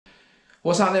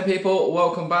What's happening, people?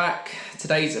 Welcome back.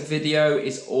 Today's video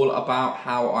is all about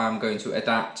how I am going to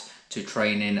adapt to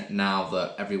training now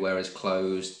that everywhere is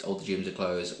closed, all the gyms are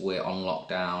closed, we're on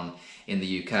lockdown in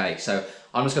the UK. So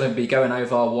I'm just going to be going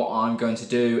over what I'm going to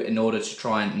do in order to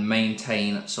try and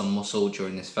maintain some muscle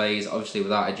during this phase. Obviously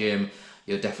without a gym,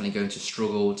 you're definitely going to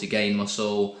struggle to gain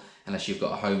muscle unless you've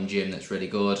got a home gym that's really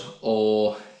good.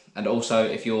 And also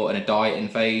if you're in a dieting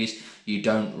phase, you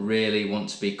don't really want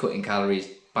to be cutting calories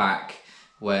back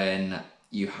when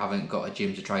you haven't got a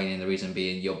gym to train in. The reason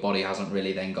being your body hasn't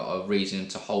really then got a reason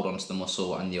to hold on to the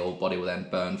muscle, and your body will then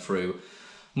burn through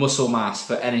muscle mass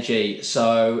for energy.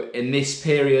 So in this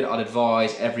period, I'd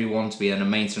advise everyone to be in a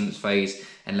maintenance phase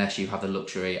unless you have the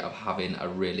luxury of having a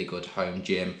really good home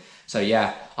gym. So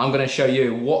yeah, I'm going to show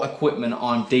you what equipment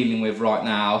I'm dealing with right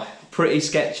now. Pretty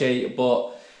sketchy,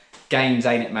 but games,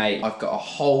 ain't it, mate? I've got a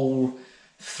whole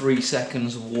 3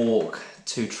 seconds walk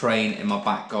to train in my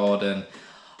back garden.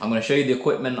 I'm going to show you the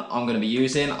equipment I'm going to be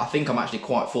using. I think I'm actually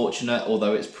quite fortunate,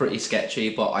 although it's pretty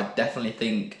sketchy, but I definitely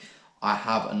think I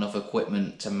have enough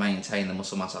equipment to maintain the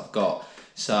muscle mass I've got.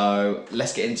 So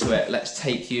let's get into it. Let's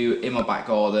take you in my back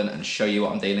garden and show you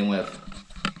what I'm dealing with.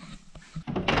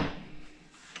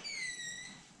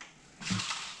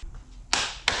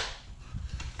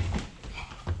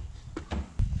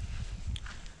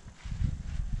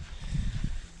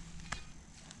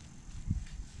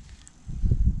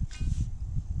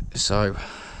 So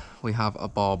we have a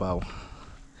barbell.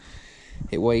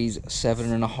 It weighs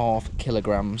 7.5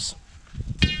 kilograms.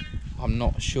 I'm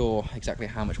not sure exactly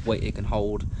how much weight it can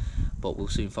hold, but we'll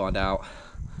soon find out.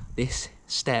 This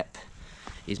step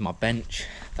is my bench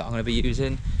that I'm going to be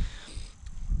using.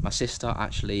 My sister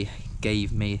actually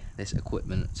gave me this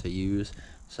equipment to use,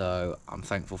 so I'm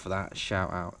thankful for that.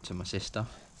 Shout out to my sister.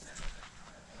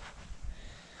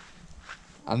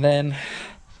 And then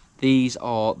these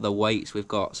are the weights we've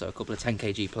got. So a couple of 10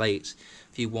 kg plates,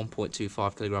 a few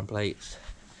 1.25 kilogram plates,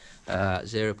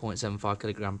 0.75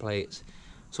 kilogram plates,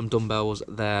 some dumbbells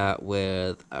there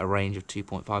with a range of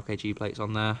 2.5 kg plates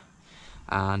on there,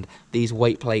 and these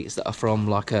weight plates that are from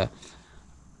like a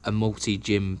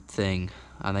multi-gym thing,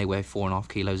 and they weigh 4.5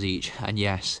 kilos each, and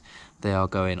yes, they are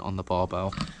going on the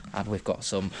barbell. And we've got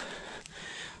some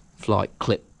like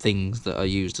clip things that are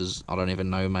used as, I don't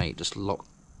even know, mate, just lock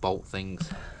bolt things.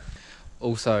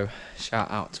 Also,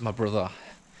 shout out to my brother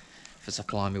for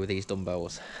supplying me with these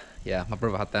dumbbells. Yeah, my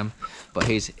brother had them, but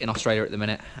he's in Australia at the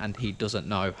minute and he doesn't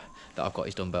know that I've got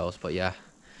his dumbbells. But yeah,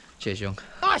 cheers, young.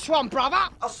 Nice one, brother!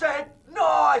 I said,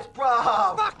 nice,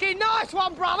 bruv! Fucking nice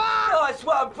one, brother! Nice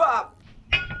one, bruv!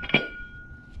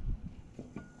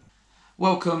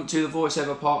 Welcome to the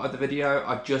voiceover part of the video.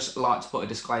 I'd just like to put a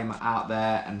disclaimer out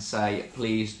there and say,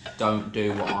 please don't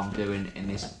do what I'm doing in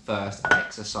this first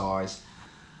exercise.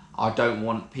 I don't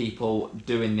want people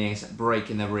doing this,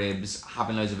 breaking their ribs,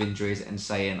 having loads of injuries and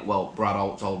saying, well, Brad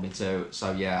Holt told me to,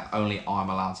 so yeah, only I'm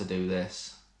allowed to do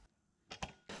this.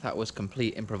 That was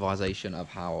complete improvisation of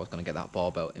how I was going to get that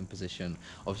barbell in position.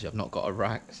 Obviously, I've not got a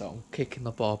rack, so I'm kicking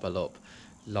the barbell up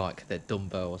like they're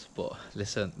dumbbells. But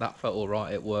listen, that felt all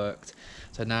right, it worked.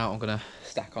 So now I'm going to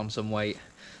stack on some weight.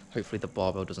 Hopefully the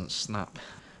barbell doesn't snap.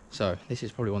 So this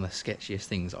is probably one of the sketchiest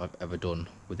things I've ever done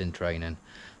within training.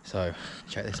 So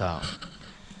check this out.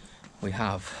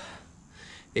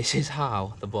 This is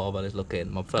how the barbell is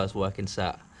looking, my first working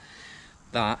set.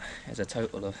 That is a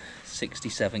total of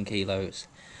 67 kilos.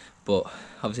 But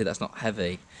obviously that's not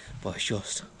heavy, but it's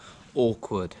just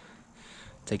awkward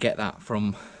to get that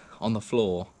from on the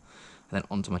floor and then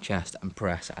onto my chest and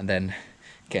press, and then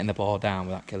getting the bar down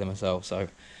without killing myself. So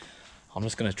I'm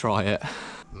just gonna try it.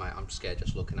 Mate, I'm scared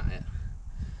just looking at it.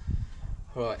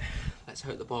 Right, let's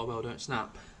hope the barbell don't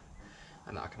snap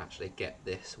and that I can actually get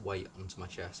this weight onto my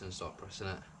chest and start pressing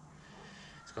it.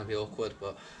 It's gonna be awkward,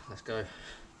 but let's go.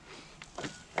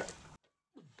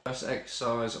 First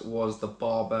exercise was the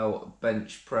barbell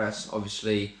bench press.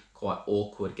 Obviously quite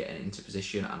awkward getting into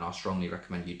position, and I strongly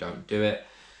recommend you don't do it.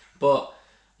 But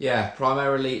yeah,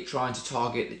 primarily trying to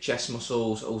target the chest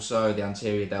muscles. Also the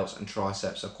anterior delts and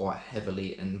triceps are quite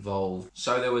heavily involved.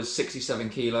 So there was 67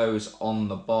 kilos on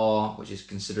the bar, which is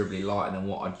considerably lighter than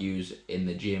what I'd use in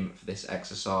the gym for this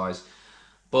exercise.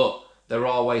 But there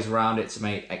are ways around it to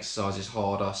make exercises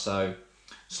harder. So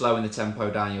slowing the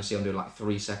tempo down, you'll see I'm doing like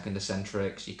 3-second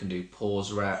eccentrics. You can do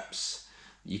pause reps.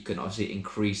 You can obviously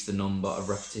increase the number of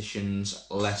repetitions,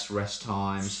 less rest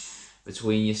times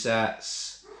between your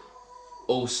sets.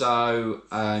 Also,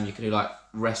 you can do like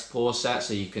rest pause sets,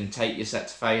 so you can take your set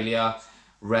to failure,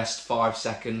 rest 5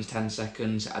 seconds, 10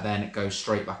 seconds, and then go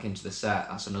straight back into the set.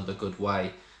 That's another good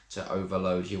way to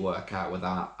overload your workout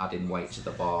without adding weight to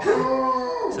the bar.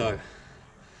 So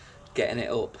getting it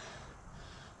up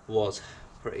was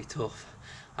pretty tough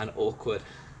and awkward,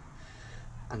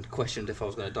 and questioned if I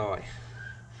was going to die,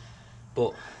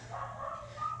 but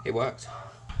it worked.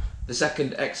 The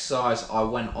second exercise I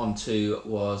went on to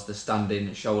was the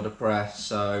standing shoulder press,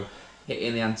 so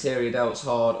hitting the anterior delts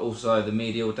hard, also the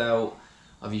medial delt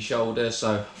of your shoulders,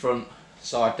 so front,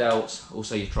 side delts,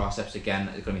 also your triceps again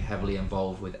are going to be heavily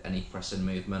involved with any pressing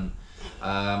movement.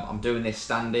 I'm doing this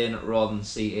standing rather than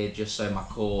seated just so my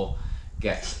core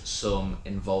gets some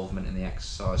involvement in the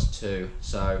exercise too.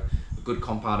 So a good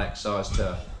compound exercise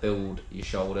to build your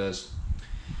shoulders.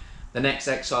 The next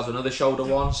exercise, another shoulder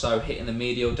one, so hitting the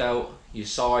medial delt, your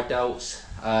side delts.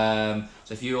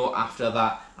 So if you're after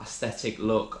that aesthetic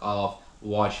look of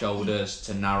wide shoulders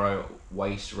to narrow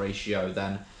waist ratio,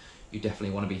 then you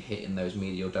definitely want to be hitting those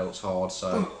medial delts hard.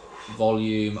 So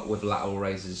volume with lateral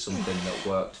raises is something that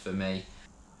worked for me.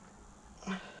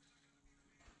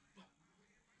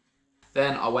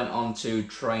 Then I went on to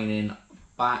training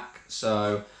back,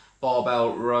 so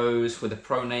barbell rows with a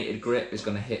pronated grip is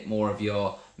going to hit more of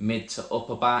your mid to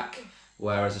upper back,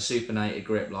 whereas a supinated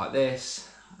grip like this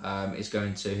is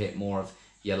going to hit more of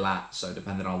your lat, so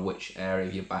depending on which area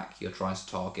of your back you're trying to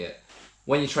target.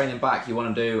 When you're training back, you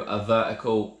want to do a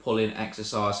vertical pulling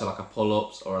exercise, so like a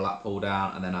pull-ups or a lat pull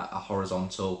down, and then a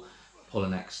horizontal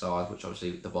pulling exercise, which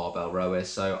obviously the barbell row is.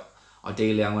 So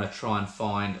ideally I'm going to try and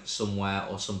find somewhere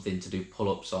or something to do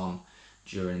pull-ups on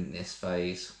during this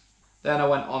phase. Then I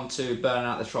went on to burning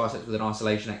out the triceps with an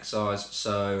isolation exercise,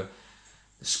 so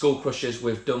the skull crushers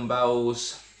with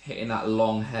dumbbells, hitting that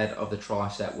long head of the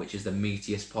tricep, which is the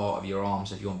meatiest part of your arm.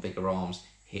 So if you want bigger arms,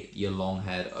 hit your long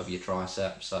head of your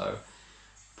tricep. So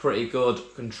pretty good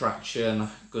contraction,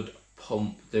 good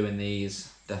pump doing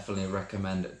these. Definitely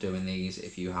recommend doing these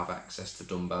if you have access to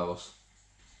dumbbells.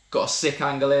 Got a sick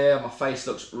angle here, my face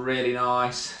looks really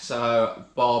nice. So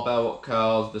barbell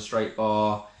curls, the straight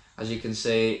bar. As you can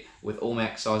see, with all my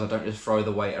exercise, I don't just throw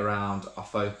the weight around, I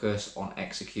focus on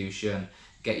execution.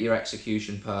 Get your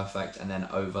execution perfect and then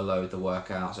overload the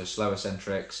workout. So slow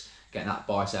eccentrics, getting that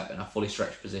bicep in a fully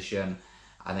stretched position,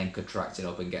 and then contracting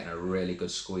up and getting a really good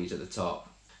squeeze at the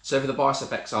top. So for the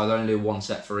bicep exercise, I only do one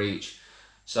set for each.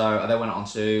 So I then went on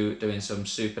to doing some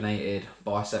supinated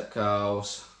bicep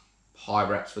curls, high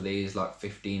reps for these, like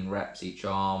 15 reps each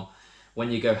arm. When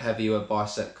you go heavier with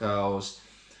bicep curls,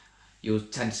 you'll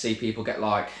tend to see people get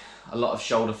like a lot of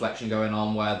shoulder flexion going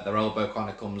on where their elbow kind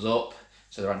of comes up,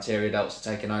 so their anterior delts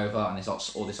are taking over, and they start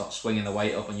swinging the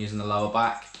weight up and using the lower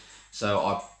back. So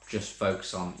I just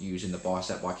focus on using the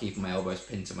bicep by keeping my elbows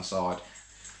pinned to my side.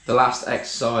 The last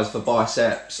exercise for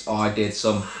biceps, I did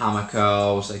some hammer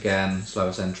curls, again, slow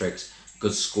eccentrics,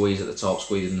 good squeeze at the top,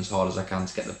 squeezing as hard as I can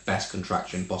to get the best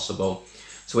contraction possible.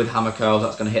 So with hammer curls,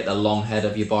 that's going to hit the long head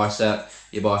of your bicep.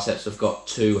 Your biceps have got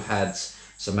two heads,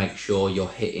 so make sure you're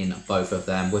hitting both of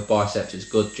them. With biceps, it's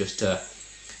good just to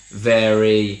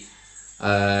vary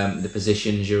the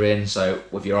positions you're in. So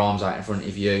with your arms out in front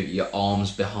of you, your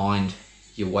arms behind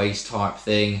your waist type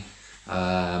thing,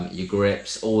 your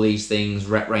grips, all these things,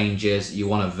 rep ranges, you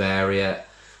want to vary it.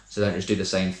 So don't just do the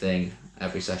same thing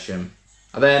every session.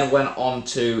 I then went on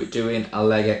to doing a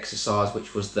leg exercise,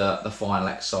 which was the final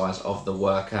exercise of the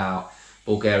workout.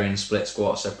 Bulgarian split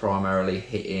squat, so primarily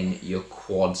hitting your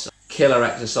quads. Killer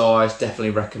exercise,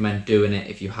 definitely recommend doing it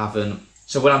if you haven't.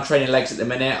 So when I'm training legs at the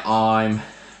minute, I'm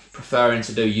preferring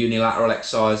to do unilateral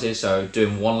exercises, so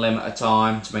doing one limb at a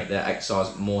time to make the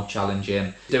exercise more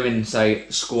challenging. Doing, say,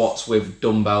 squats with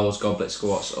dumbbells, goblet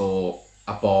squats, or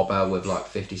a barbell with like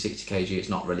 50, 60 kg, it's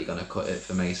not really going to cut it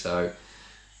for me, so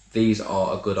these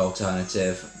are a good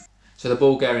alternative. So the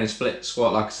Bulgarian split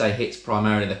squat, like I say, hits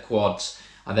primarily the quads.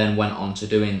 I then went on to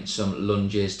doing some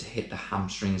lunges to hit the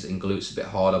hamstrings and glutes a bit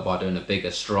harder by doing a bigger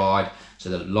stride. So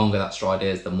the longer that stride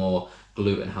is, the more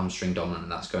glute and hamstring dominant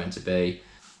that's going to be.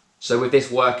 So with this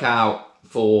workout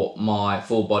for my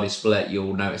full body split,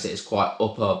 you'll notice it is quite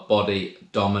upper body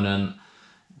dominant.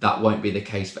 That won't be the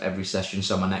case for every session,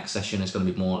 so my next session is going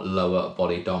to be more lower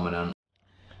body dominant.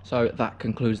 So that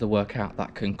concludes the workout,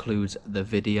 that concludes the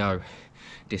video.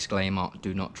 Disclaimer,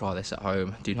 do not try this at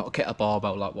home. Do not get a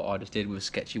barbell like what I just did with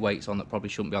sketchy weights on that probably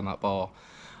shouldn't be on that bar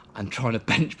and trying to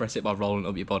bench press it by rolling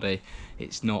up your body.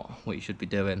 It's not what you should be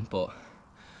doing, but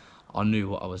I knew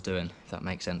what I was doing, if that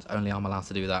makes sense. Only I'm allowed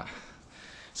to do that.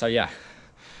 So yeah,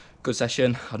 good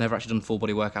session. I've never actually done full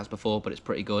body workouts before, but it's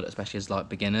pretty good, especially as like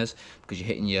beginners, because you're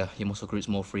hitting your muscle groups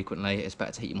more frequently. It's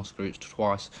better to hit your muscle groups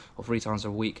twice or 3 times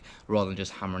a week rather than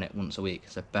just hammering it once a week,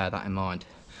 so bear that in mind.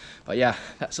 But yeah,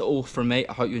 that's all from me.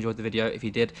 I hope you enjoyed the video. If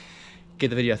you did,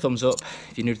 give the video a thumbs up.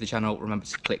 If you're new to the channel, remember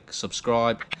to click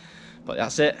subscribe. But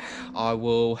that's it. I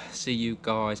will see you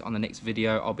guys on the next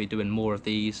video. I'll be doing more of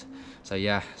these. So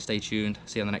yeah, stay tuned.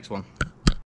 See you on the next one.